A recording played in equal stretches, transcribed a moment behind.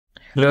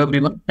Hello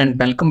everyone and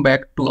welcome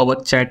back to our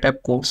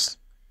chatapp course.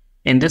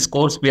 In this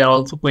course, we are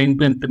also going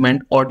to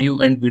implement audio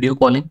and video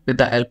calling with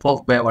the help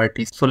of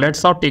webRTC. So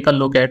let's now take a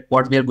look at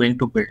what we are going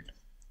to build.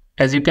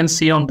 As you can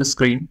see on the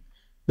screen,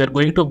 we are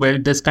going to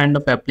build this kind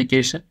of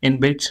application in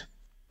which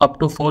up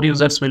to 4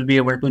 users will be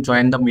able to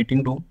join the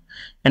meeting room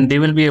and they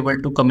will be able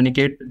to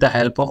communicate with the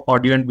help of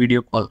audio and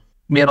video call.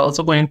 We are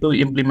also going to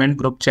implement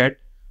group chat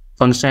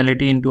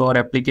functionality into our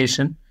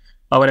application.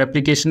 Our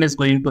application is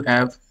going to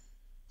have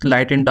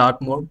light and dark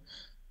mode.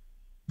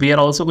 We are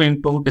also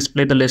going to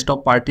display the list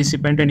of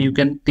participants and you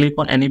can click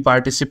on any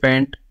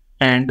participant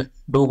and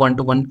do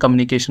one-to-one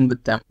communication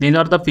with them. These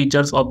are the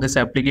features of this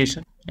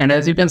application. And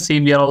as you can see,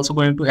 we are also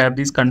going to have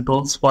these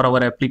controls for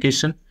our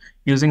application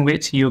using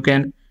which you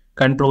can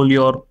control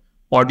your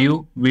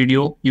audio,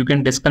 video, you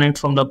can disconnect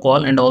from the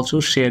call and also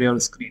share your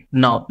screen.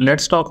 Now,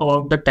 let's talk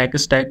about the tech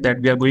stack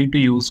that we are going to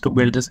use to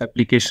build this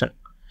application.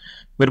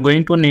 We're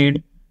going to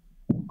need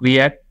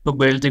React to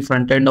build the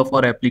front end of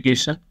our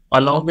application.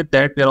 Along with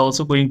that, we are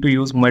also going to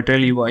use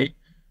Material UI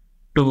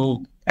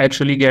to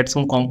actually get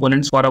some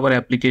components for our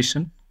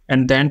application.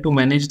 And then to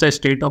manage the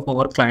state of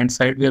our client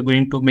side, we are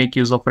going to make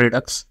use of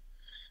Redux.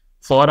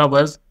 For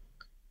our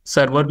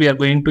server, we are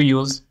going to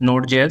use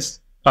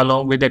NodeJs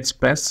along with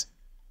Express.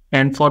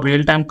 And for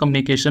real-time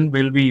communication,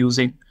 we'll be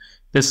using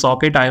the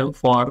socketio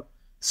for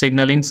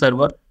signaling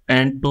server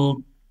and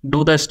to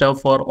do the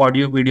stuff for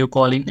audio video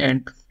calling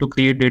and to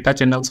create data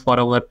channels for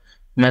our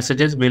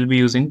messages, we'll be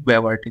using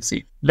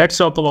webRTC. Let's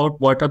talk about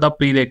what are the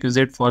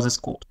prerequisites for this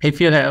code. If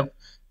you have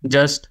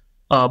just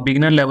a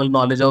beginner level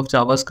knowledge of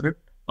JavaScript,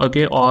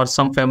 okay, or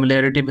some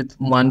familiarity with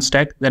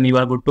mernstack, then you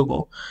are good to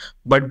go.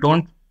 But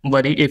don't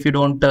worry if you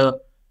don't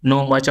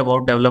know much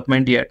about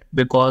development yet,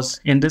 because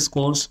in this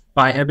course,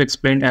 I have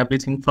explained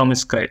everything from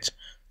scratch.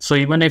 So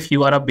even if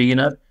you are a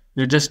beginner,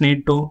 you just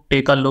need to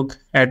take a look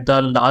at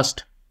the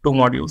last two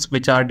modules,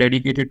 which are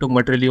dedicated to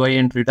Material UI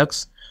and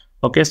Redux.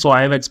 Okay, so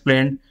I have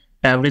explained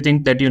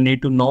everything that you need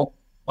to know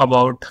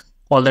about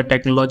all the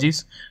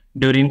technologies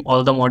during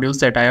all the modules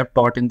that I have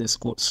taught in this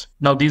course.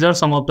 Now, these are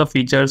some of the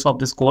features of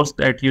this course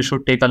that you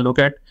should take a look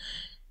at.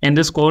 In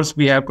this course,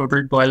 we have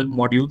total 12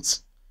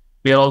 modules.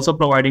 We are also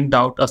providing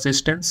doubt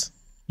assistance.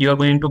 You are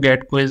going to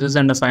get quizzes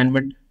and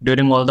assignment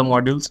during all the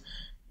modules.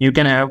 You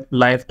can have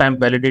lifetime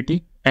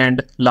validity.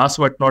 And last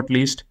but not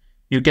least,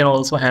 you can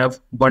also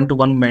have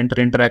one-to-one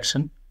mentor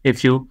interaction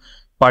if you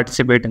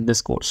participate in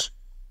this course.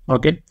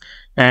 Okay,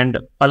 and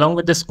along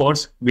with this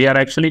course, we are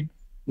actually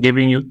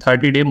giving you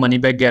 30-day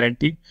money-back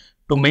guarantee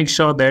to make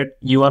sure that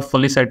you are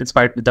fully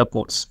satisfied with the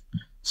course.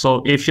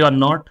 So if you are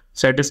not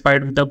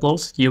satisfied with the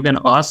course, you can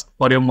ask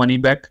for your money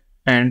back,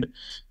 and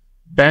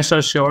rest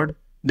assured,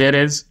 there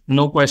is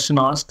no question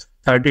asked,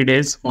 30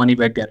 days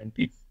money-back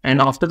guarantee.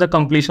 And after the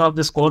completion of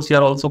this course, you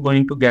are also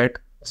going to get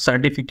a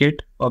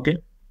certificate. Okay.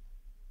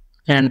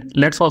 And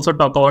let's also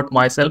talk about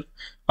myself.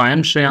 I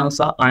am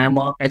Shreyansa. I am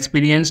an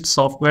experienced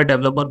software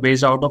developer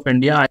based out of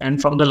India.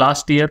 And from the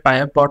last year, I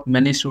have taught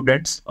many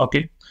students.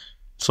 Okay.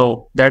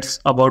 So that's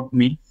about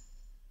me.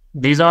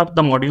 These are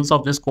the modules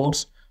of this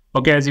course.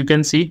 Okay. As you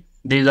can see,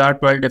 these are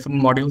 12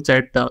 different modules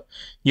that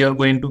you're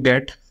going to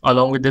get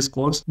along with this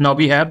course. Now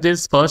we have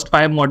these first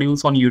 5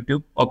 modules on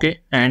YouTube. Okay.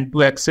 And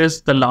to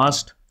access the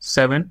last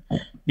 7,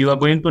 you are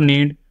going to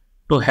need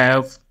to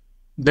have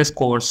this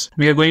course.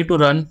 We are going to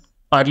run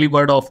early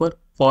bird offer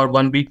for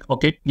 1 week.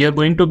 Okay, you're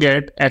going to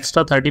get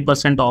extra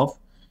 30% off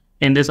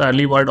in this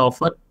early bird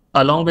offer.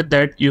 Along with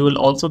that, you will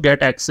also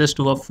get access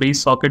to a free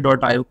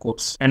socket.io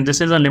course, and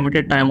this is a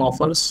limited time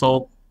offer,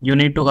 so you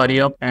need to hurry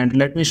up. And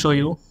let me show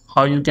you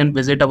how you can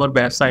visit our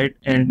website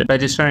and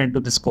register into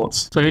this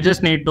course. So you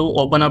just need to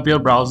open up your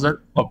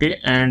browser, okay,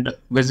 and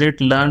visit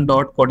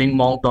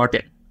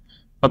learn.codingmonk.in.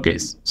 okay,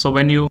 so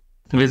when you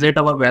visit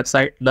our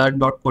website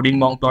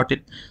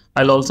learn.codingmonk.in,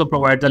 I'll also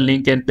provide the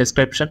link in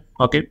description.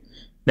 Okay,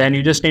 then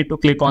you just need to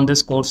click on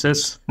this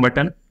courses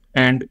button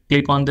and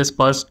click on this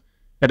first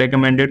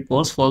recommended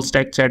course, full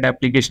stack chat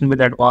application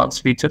with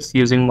advanced features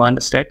using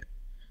mernstack.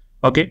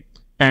 Okay,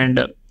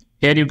 and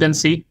here you can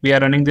see we are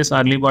running this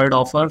early bird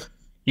offer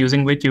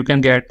using which you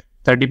can get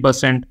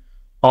 30%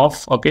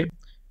 off. Okay,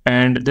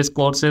 and this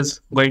course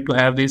is going to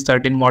have these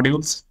 13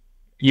 modules.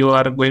 You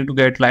are going to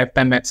get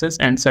lifetime access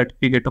and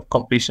certificate of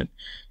completion.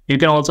 You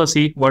can also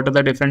see what are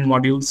the different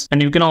modules,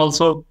 and you can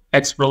also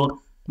explore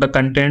the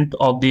content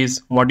of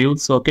these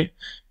modules. Okay,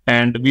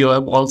 and we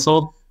have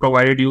also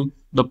provided you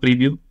the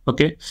preview,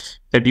 okay,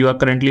 that you are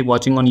currently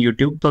watching on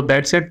YouTube. So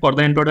that's it for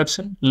the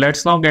introduction.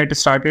 Let's now get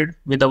started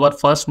with our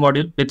first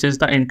module, which is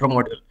the intro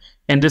module.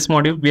 In this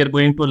module, we are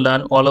going to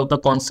learn all of the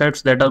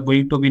concepts that are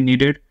going to be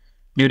needed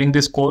during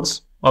this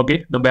course.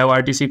 Okay, the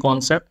webRTC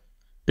concept.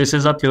 This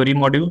is a theory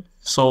module,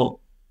 so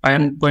I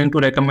am going to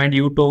recommend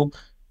you to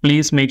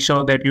please make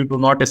sure that you do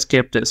not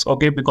escape this,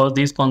 okay, because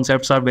these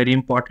concepts are very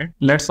important.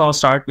 Let's now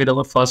start with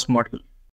our first module.